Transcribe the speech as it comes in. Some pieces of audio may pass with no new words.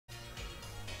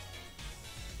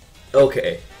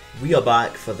Okay, we are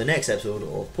back for the next episode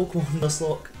of Pokemon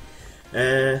Nuzlocke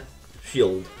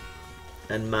Shield.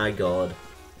 And my god,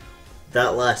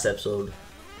 that last episode.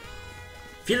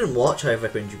 If you didn't watch, I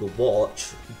recommend you go watch,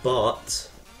 but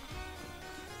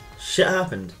shit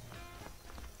happened.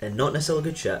 And not necessarily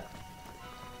good shit.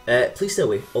 Please stay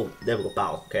away. Oh, there we go,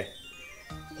 battle, okay.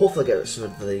 Hopefully I get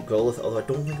rid of the Growlithe, although I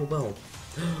don't think I will.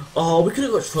 Oh, we could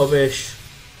have got Trubbish.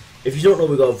 If you don't know,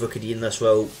 we got a Rookidee in this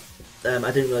route.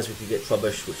 I didn't realise we could get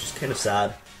Trubbish, which is kind of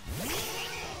sad.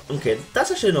 Okay,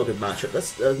 that's actually not a good matchup.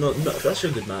 That's that's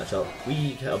actually a good matchup.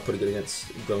 We are pretty good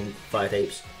against ground fire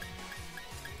types.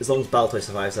 As long as Baltoy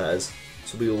survives, that is.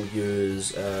 So we will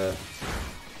use... yeah,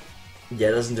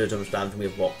 it doesn't do too much damage when we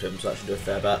have Rocked him, so that should do a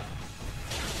fair bit.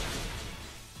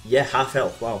 Yeah, half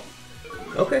health, wow.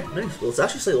 Okay, nice. Well, it's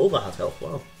actually slightly over half health,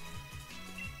 wow.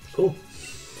 Cool.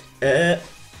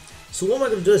 So what am I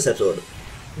going to do this episode?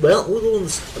 Well, I'm going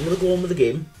to go on with the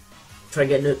game. Try and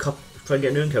get a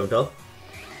new encounter,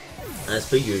 as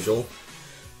per usual.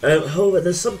 However,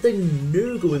 there's something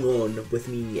new going on with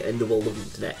me in the world of the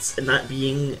internet, and that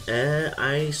being,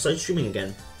 I started streaming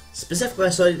again. Specifically, I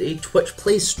started a Twitch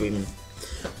Play stream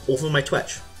over my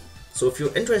Twitch. So if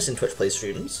you're interested in Twitch Play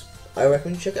streams, I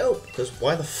recommend you check it out, because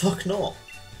why the fuck not?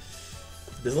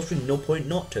 There's literally no point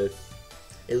not to.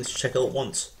 At least check it out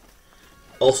once.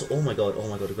 Also, oh my god, a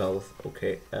Growlithe.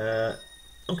 Okay,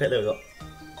 okay, there we go.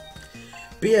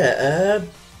 But yeah,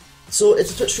 so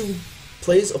it's a Twitch stream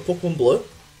plays of Pokemon Blue.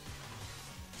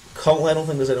 Currently, I don't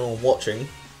think there's anyone watching.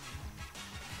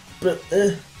 But,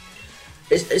 I'm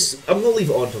gonna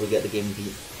leave it on until we get the game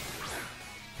beat.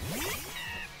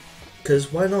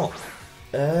 Because why not?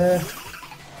 But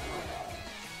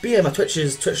yeah, my Twitch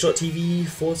is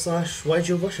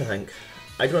twitch.tv/YGORush, I think.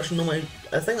 I don't actually know I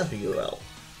think that's my URL.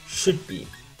 Should be.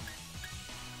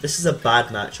 This is a bad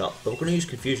matchup, but we're going to use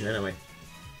Confusion anyway.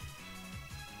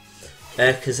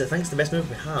 Because I think it's the best move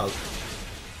we have.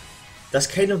 That's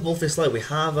kind of both this like we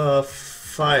have a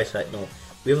fire type, no,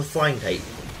 we have a flying type.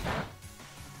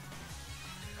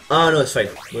 Oh no, it's fine.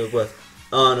 We're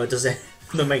oh no, it doesn't.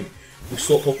 Never mind. We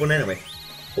swap Pokemon anyway.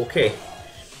 Okay.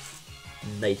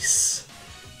 Nice.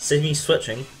 Save me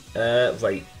switching.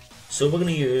 Right. So we're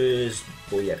gonna use,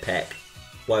 oh yeah, Peck.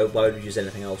 Why would we use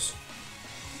anything else?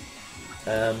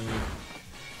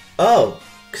 Oh,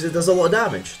 because it does a lot of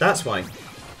damage. That's why.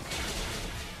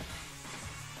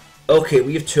 Okay,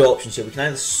 we have two options here. We can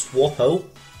either swap out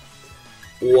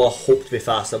or hope to be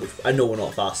faster, which I know we're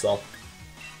not faster.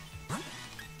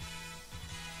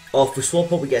 Or if we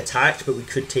swap out, we get attacked, but we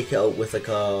could take it out with like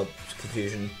a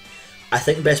Confusion. I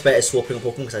think the best bet is swapping a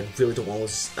Pokemon because I really don't want to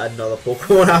lose another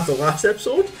Pokemon after last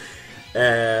episode.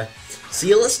 So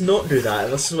yeah, let's not do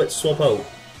that. Let's swap out.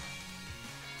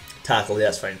 Tackle, yeah,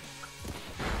 that's fine.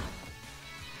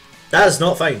 That is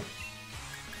not fine.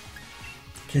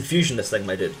 Confusion this thing,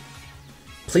 my dude.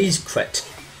 Please crit.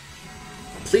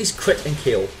 Please crit and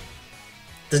kill.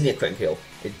 Doesn't need a crit and kill.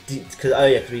 Cause, oh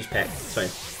yeah, because we use Peck. It's fine.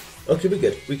 Okay, we're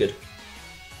good. We're good.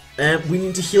 We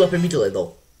need to heal up immediately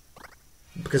though.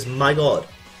 Because my god.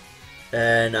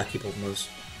 Nah, keep open those.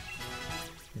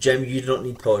 Gem, you do not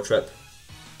need Power Trip.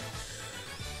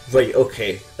 Right,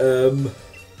 okay.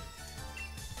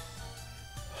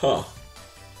 Huh.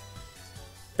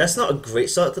 That's not a great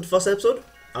start to the first episode.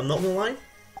 I'm not gonna lie.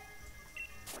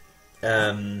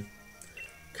 Kinda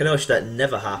wish that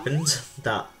never happened.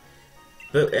 But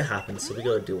it happened, so we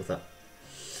gotta deal with it.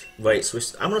 Right, so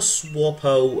I'm gonna swap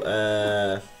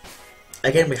out.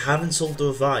 Again, we haven't sold the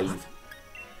Revive.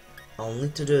 I'll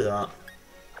need to do that,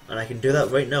 and I can do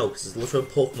that right now because there's literally a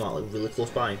Pokemon like really close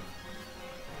by.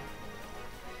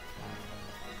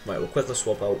 Right, we'll quickly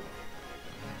swap out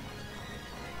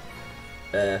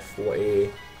for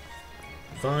a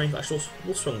Vive. Actually,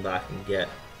 we'll swing back and get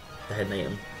the hidden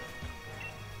item.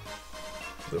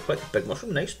 Real quick, big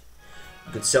mushroom, nice.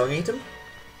 Good selling item.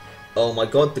 Oh my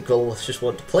god, the Growlithe just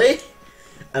want to play.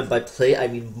 And by play, I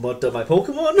mean murder my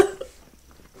Pokemon.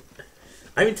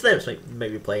 I mean, to them, it's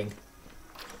maybe playing.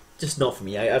 Just not for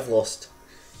me. I've lost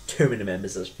too many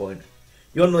members at this point.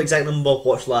 You want to know the exact number?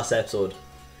 Watch last episode.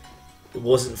 It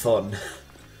wasn't fun.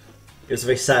 It was a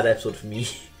very sad episode for me.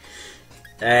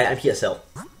 I'm here to sell.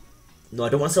 No, I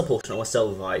don't want to sell Potion, I want to sell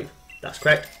Revive. That's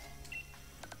correct.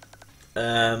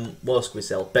 What else can we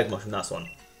sell? Big Mushroom, that's one.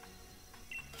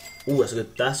 Oh,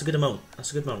 that's a good amount.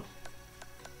 That's a good amount.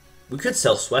 We could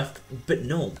sell Swift, but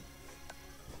no.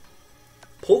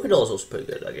 Pokédoll is also pretty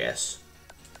good, I guess.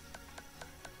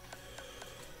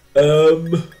 A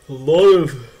lot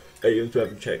of items we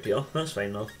haven't checked here. That's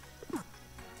fine though.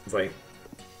 Right.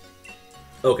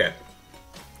 Okay.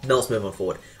 Now let's move on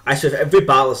forward. I swear, if every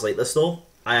battle is like this though,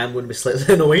 I am going to be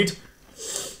slightly annoyed.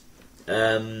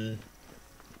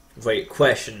 Right,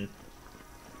 question.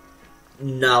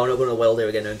 No, we're not going to Wild Area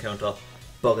again to encounter.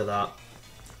 Bugger that.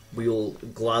 We will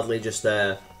gladly just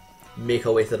make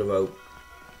our way through the route.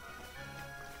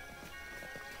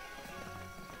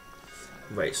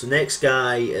 Right, so next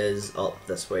guy is up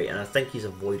this way, and I think he's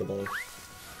avoidable.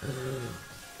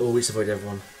 Oh, he's avoided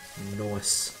everyone.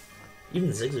 Nice.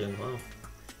 Even zigzagging, wow.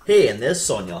 Hey, and there's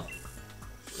Sonya.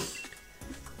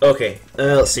 Okay,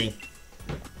 let's see.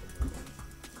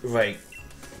 Right.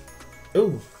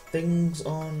 Oh, things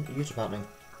on YouTube happening.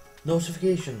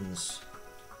 Notifications.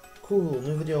 Cool,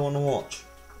 new video I want to watch.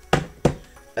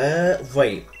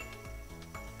 Right.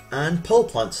 And power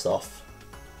plant stuff.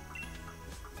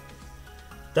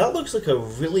 That looks like a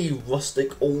really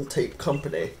rustic old type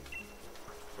company.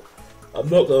 I'm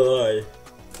not gonna lie.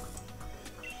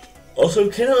 Also,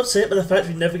 I'm kind of upset by the fact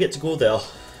we never get to go there.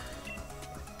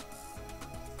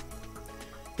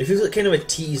 It feels like kind of a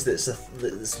tease that's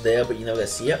there, but you never get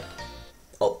to see it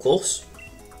up close.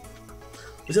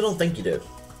 Which I don't think you do.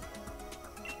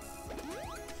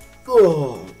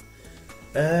 Oh.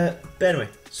 But anyway,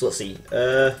 so let's see.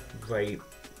 Right.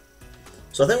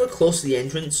 So I think we're close to the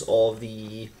entrance of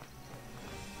the...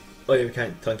 Oh yeah, we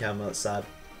can't turn camera, that's sad.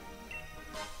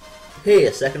 Hey,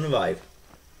 a second revive.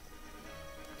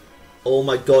 Oh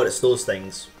my god, it's those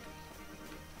things.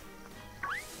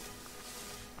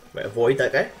 Right, avoid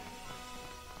that guy.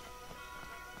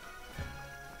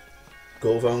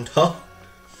 Go around her.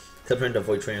 I'm trying to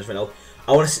avoid trainers right now.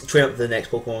 I want to train up the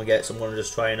next Pokemon we get, so I'm going to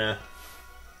just try and...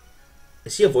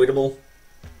 Is he avoidable?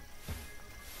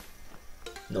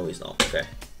 No, he's not. Okay.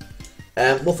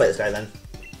 We'll fight this guy then.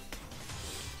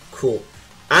 Cool.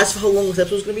 As for how long this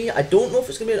episode's going to be, I don't know if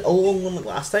it's going to be a long one like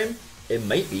last time. It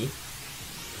might be.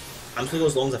 I'm just going to go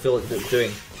as long as I feel like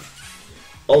doing.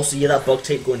 Also, yeah, that bug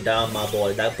type going down, my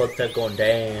boy. That bug type going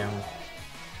down.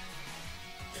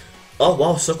 Oh,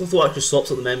 wow. Circle Throw actually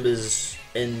swaps up the members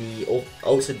in the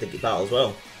outside the battle as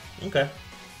well. Okay.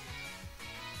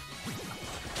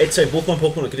 It's both my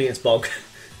Pokemon are good against bug.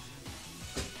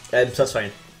 So that's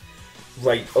fine.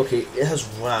 Right, okay, it has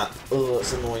Wrap. Oh,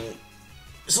 that's annoying.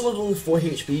 It's only 4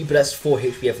 HP, but that's 4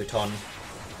 HP every turn.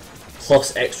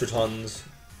 Plus extra tons.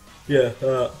 Yeah,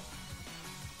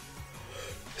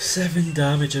 7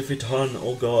 damage every turn,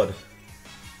 oh god.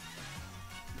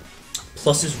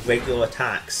 Plus his regular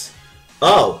attacks.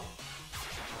 Oh!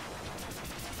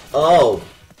 Oh!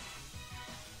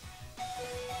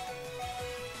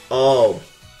 Oh.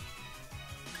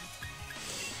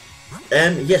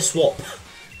 Yes, swap.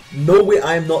 No way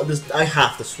I'm not this. I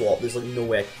have to swap. There's like no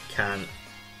way I can.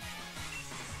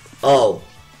 Oh.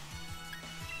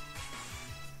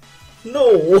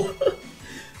 No.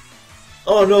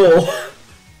 Oh no.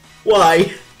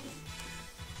 Why?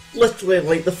 Literally,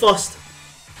 like the first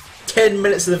 10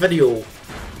 minutes of the video,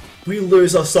 we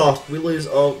lose our start. We lose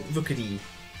our Rookidee.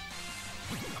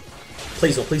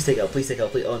 Please, no, please take it out. Please take it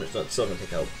out. Please. Oh no, it's not gonna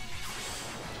take it out.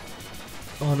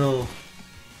 Oh no.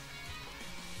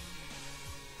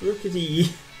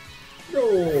 Rookidee.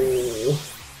 No.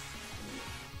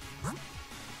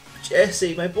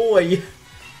 Jesse, my boy.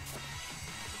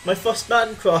 My first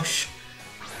man crush.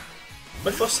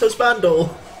 My first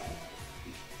husbando.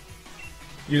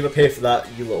 You're gonna pay for that,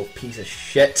 you little piece of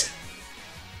shit.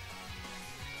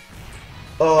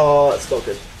 Oh, that's not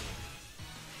good.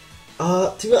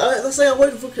 Let's say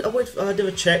I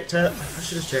never checked it. I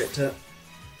should have checked it.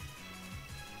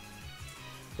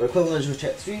 We're equivalent to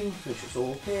check the stream, make sure it's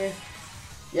all okay.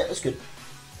 Yeah, that's good.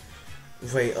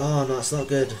 Right, oh no, that's not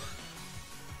good.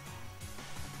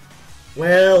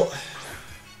 Well,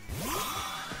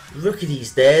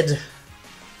 Rookidee's dead.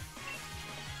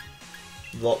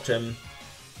 Locked him.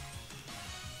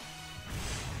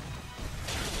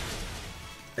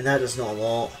 And that is not a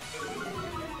lot.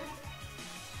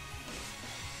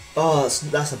 Oh,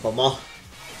 that's a bummer.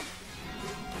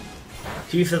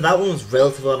 To be fair, that one was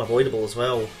relatively unavoidable as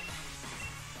well.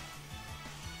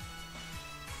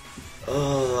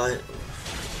 Oh,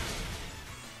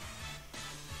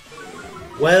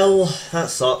 well, that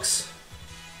sucks.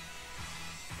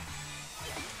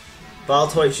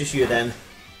 Baltoy, it's just you then.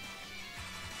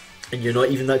 And you're not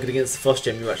even that good against the first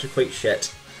gym, you're actually quite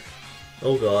shit.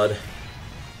 Oh god.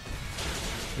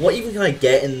 What even can I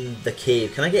get in the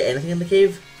cave? Can I get anything in the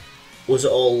cave? Or is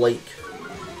it all like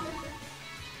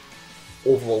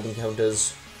overworld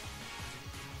encounters?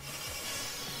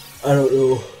 I don't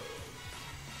know.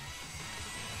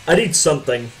 I need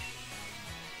something.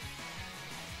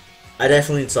 I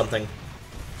definitely need something.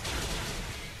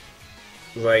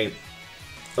 Right.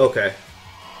 Okay.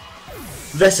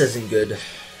 This isn't good.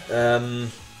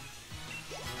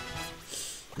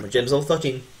 My gym's level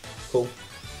 13. Cool.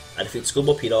 I defeat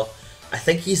Schoolboy Peter. I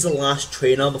think he's the last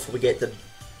trainer before we get to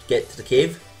the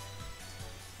cave.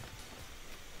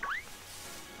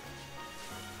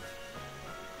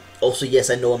 Also, yes,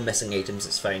 I know I'm missing items,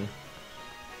 it's fine.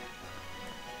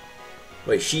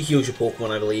 Wait, she heals your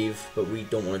Pokemon, I believe, but we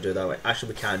don't want to do that. Like,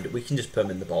 actually, we can just put them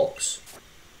in the box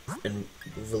and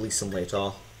release them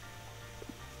later.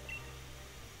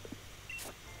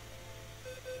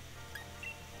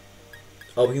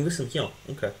 Oh, we can release them here.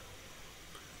 Okay.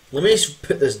 Let me just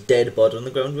put this dead bud on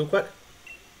the ground real quick.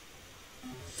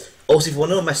 Also, if you want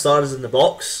to know what my starter's in the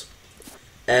box,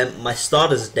 my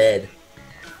starter's dead.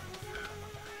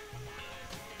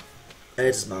 And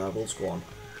it doesn't matter, we'll just go on.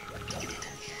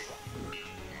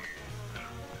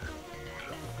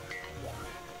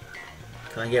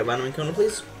 Can I get a random encounter,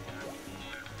 please?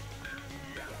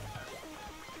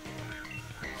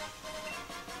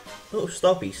 Oh,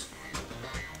 stoppies.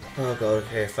 Oh god,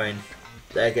 okay, fine.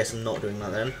 I guess I'm not doing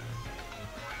that then.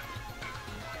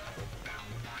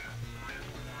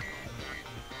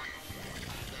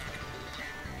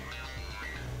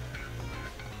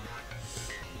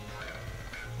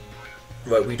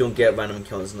 Right, we don't get random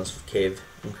encounters in this cave.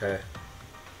 Okay.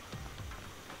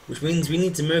 Which means we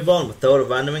need to move on without a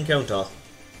random encounter.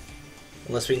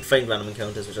 Unless we can find random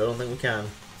encounters, which I don't think we can.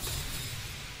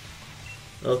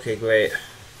 Okay, great.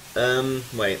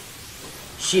 Wait.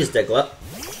 She is Diglett.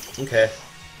 Okay.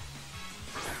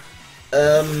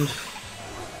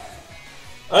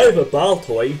 I have a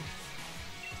Baltoy.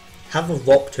 Have a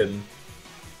Rocktomb.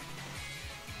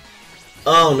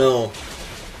 Oh no.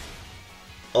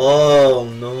 Oh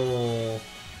no.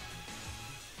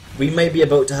 We might be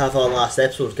about to have our last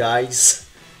episode, guys.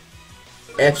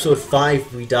 Episode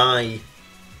 5, we die.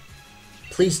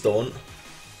 Please don't.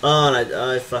 Oh, and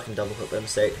I fucking double clicked by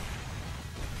mistake.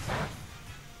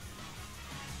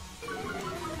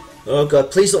 Oh god,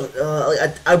 please don't.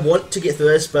 I want to get through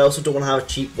this, but I also don't want to have a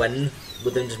cheap win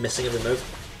with them just missing every move.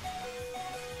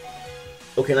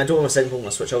 Okay, and I don't want a second Pokemon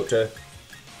to switch out to.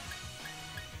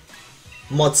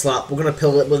 Mud Slap. We're gonna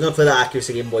play that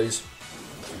accuracy game, boys.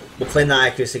 We're playing that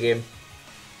accuracy game.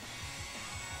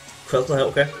 Critical hit,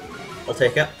 okay. I'll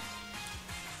take it.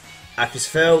 Accuracy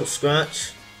fail,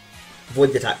 scratch.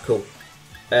 Void the attack, cool.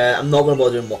 I'm not gonna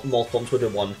bother doing multiple, I'm just gonna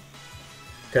do one.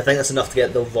 Okay, I think that's enough to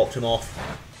get the Rocktomb off.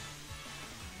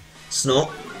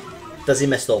 Snot. Does he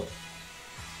miss though?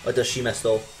 Or does she miss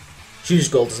though? She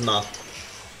just gold, doesn't matter.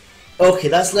 Okay,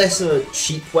 that's less of a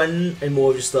cheap win and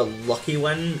more just a lucky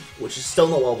win, which is still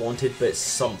not what I wanted, but it's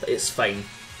something. It's fine.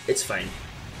 It's fine.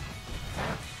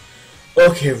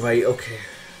 Okay, right, okay.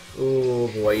 Oh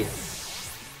boy.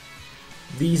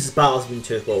 These battles have been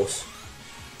too close.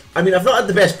 I mean, I've not had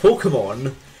the best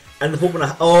Pokemon, and the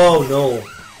Pokemon oh no.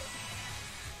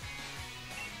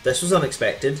 This was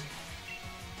unexpected.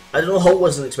 I don't know how it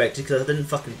was unexpected because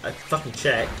I fucking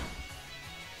checked.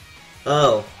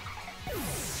 Oh.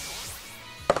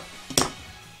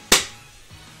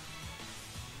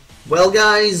 Well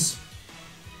guys,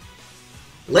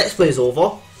 Let's Play is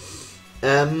over.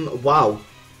 Wow.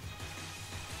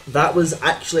 That was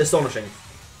actually astonishing.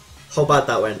 How bad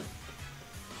that went.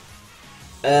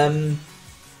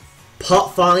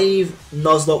 Part 5,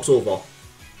 Nuzlocke's over.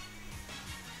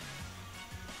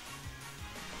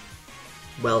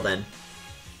 Well then.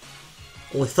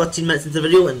 Only 13 minutes into the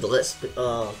video and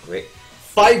oh great.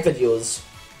 5 videos.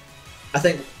 I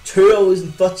think 2 hours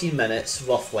and 13 minutes,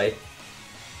 roughly.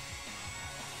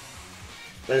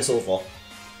 Then it's over.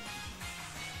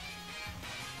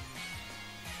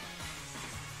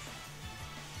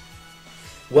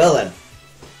 Well then.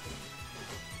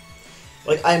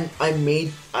 Like I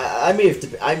may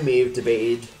have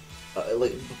debated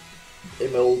like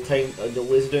in my old time the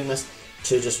ways of doing this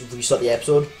to just restart the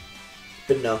episode,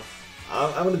 but no,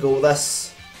 I'm gonna go with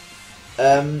this.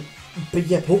 But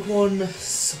yeah, Pokemon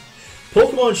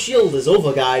Shield is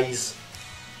over, guys.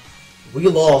 We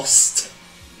lost.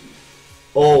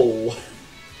 Oh.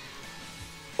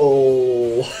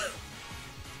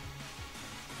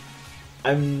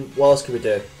 What else can we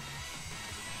do?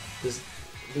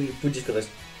 We just gotta.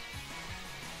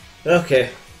 Okay.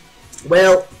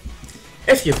 Well,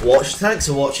 if you've watched, thanks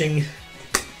for watching.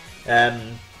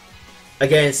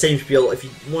 Again, same spiel. If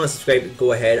you want to subscribe,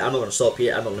 go ahead. I'm not gonna stop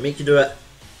you. I'm not gonna make you do it.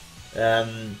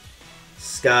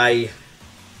 Sky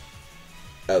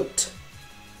out.